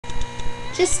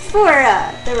Just for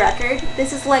the record,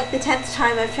 this is like the 10th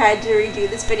time I've tried to redo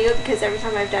this video because every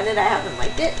time I've done it I haven't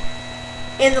liked it.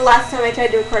 And the last time I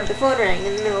tried to record, the phone rang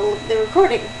in the middle of the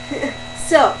recording.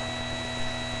 So,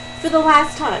 for the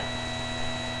last time,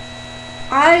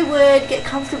 I would get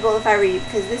comfortable if I were you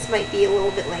because this might be a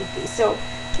little bit lengthy. So,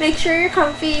 make sure you're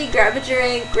comfy, grab a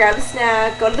drink, grab a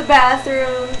snack, go to the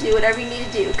bathroom, do whatever you need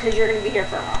to do because you're going to be here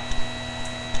for a while.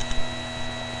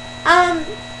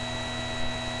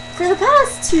 For the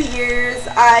past 2 years,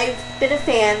 I've been a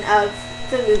fan of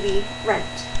the movie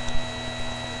Rent.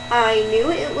 I knew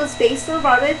it was based on a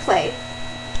Broadway play.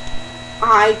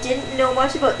 I didn't know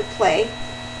much about the play,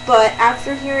 but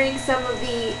after hearing some of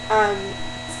the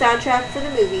soundtrack for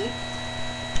the movie,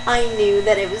 I knew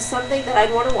that it was something that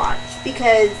I'd want to watch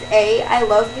because A, I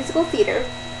love musical theater,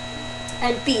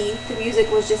 and B, the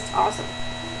music was just awesome.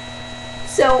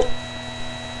 So,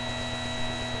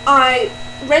 I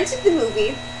rented the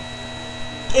movie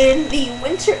in the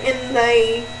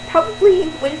probably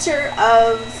winter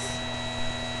of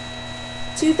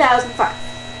 2005.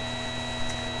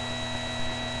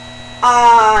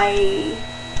 I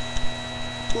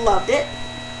loved it.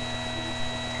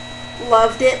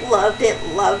 Loved it, loved it,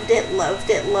 loved it, loved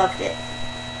it, loved it.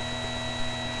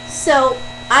 So,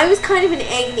 I was kind of in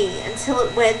agony until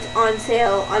it went on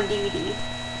sale on DVD.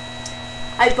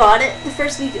 I bought it the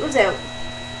first week it was out.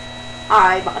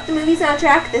 I bought the movie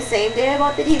soundtrack the same day I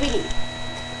bought the DVD.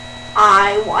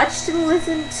 I watched and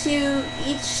listened to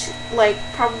each,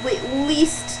 probably at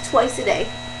least twice a day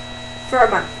for a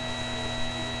month.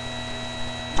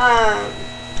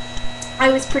 I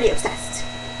was pretty obsessed.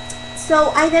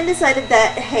 So I then decided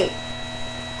that, hey,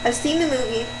 I've seen the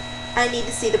movie, I need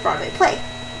to see the Broadway play.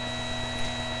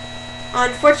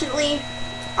 Unfortunately,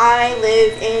 I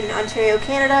live in Ontario,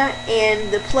 Canada,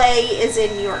 and the play is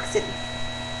in New York City.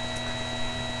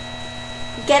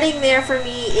 Getting there for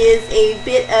me is a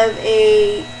bit of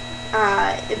a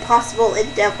impossible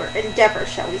endeavor,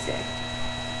 shall we say.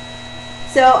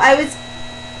 So I was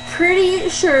pretty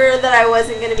sure that I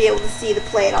wasn't going to be able to see the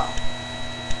play at all.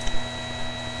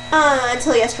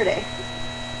 Until yesterday.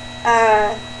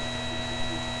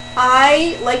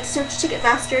 I like to search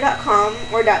Ticketmaster.com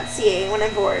or .ca when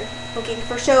I'm bored, looking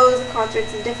for shows and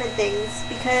concerts and different things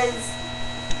because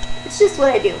it's just what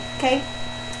I do, okay?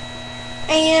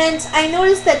 And I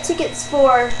noticed that tickets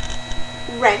for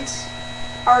Rent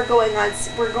were going on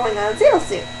sale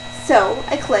soon. So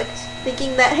I clicked,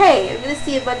 thinking that, hey, I'm going to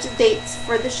see a bunch of dates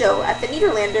for the show at the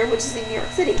Nederlander, which is in New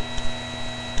York City.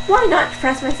 Why not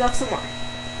press myself some more?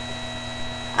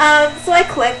 So I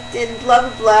clicked and blah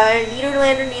blah blah,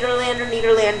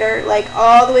 Nederlander, like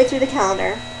all the way through the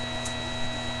calendar.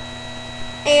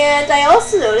 And I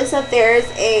also noticed that there's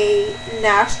a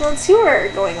national tour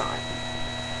going on.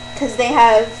 Because they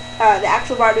have the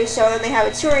actual Broadway show, and they have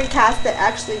a touring cast that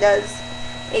actually does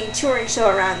a touring show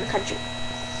around the country.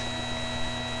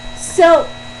 So,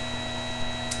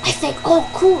 I think, oh,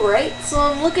 cool, right? So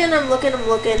I'm looking,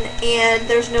 and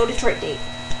there's no Detroit date.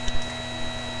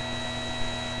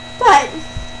 But,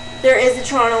 there is a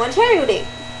Toronto, Ontario date.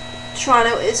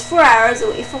 Toronto is 4 hours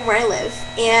away from where I live,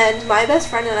 and my best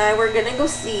friend and I were going to go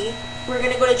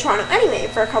to Toronto anyway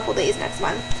for a couple days next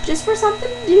month, just for something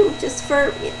to do, just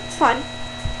for fun.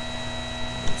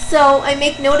 So I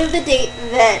make note of the date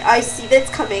that I see that's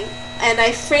coming, and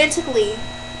I frantically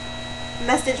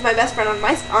message my best friend on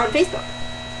Facebook.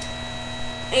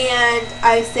 And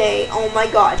I say, oh my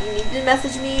god, you need to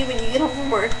message me when you get home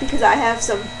from work because I have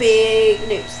some big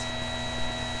news.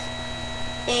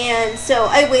 And so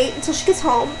I wait until she gets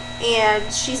home,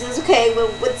 and she says, okay,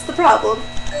 well, what's the problem?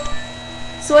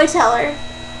 So I tell her,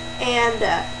 and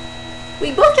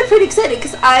we both get pretty excited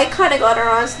because I kind of got her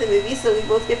onto the movie, so we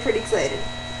both get pretty excited.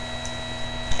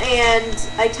 And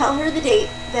I tell her the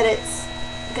date that it's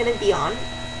going to be on,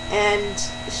 and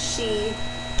she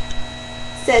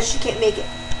says she can't make it.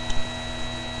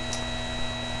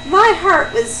 My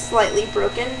heart was slightly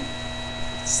broken.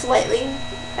 Slightly.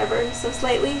 Ever so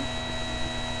slightly.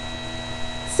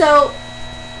 So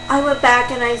I went back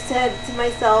and I said to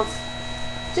myself,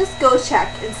 just go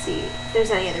check and see if there's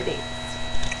any other dates.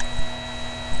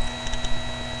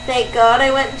 Thank God I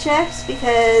went and checked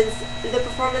because the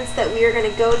performance that we were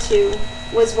going to go to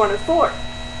was one of 4.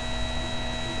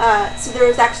 So there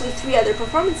was actually 3 other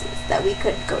performances that we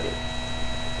could go to.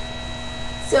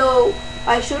 So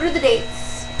I showed her the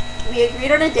dates, we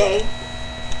agreed on a day,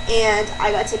 and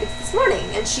I got tickets this morning,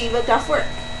 and she booked off work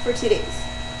for 2 days.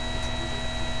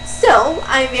 So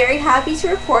I'm very happy to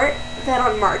report that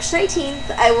on March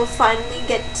 19th, I will finally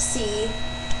get to see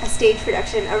a stage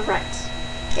production of Rent.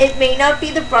 It may not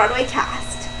be the Broadway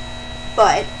cast,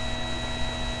 but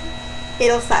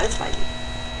it'll satisfy me.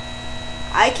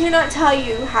 I cannot tell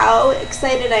you how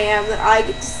excited I am that I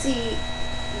get to see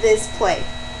this play.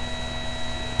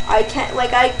 I can't,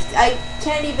 like, I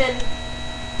can't even,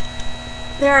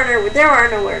 there are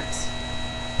no words.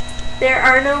 There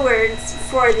are no words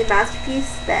for the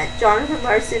masterpiece that Jonathan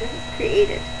Larson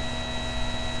created.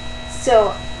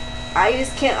 So, I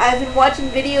just can't, I've been watching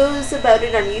videos about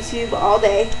it on YouTube all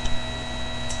day.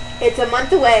 It's a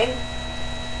month away,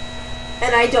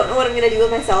 and I don't know what I'm going to do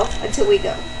with myself until we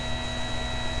go.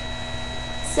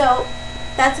 So,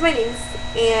 that's my news,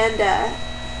 and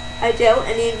I doubt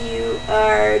any of you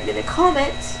are going to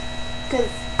comment, because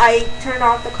I turned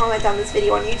off the comment on this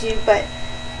video on YouTube, but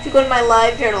if you go to my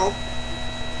live journal,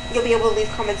 you'll be able to leave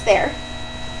comments there.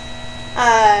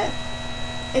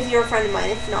 If you're a friend of mine.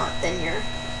 If not, then you're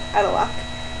out of luck.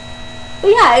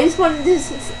 But yeah, I just wanted to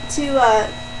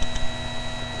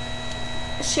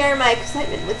share my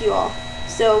excitement with you all.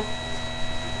 So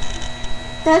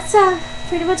that's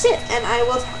pretty much it, and I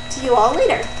will talk to you all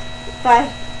later.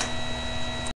 Bye.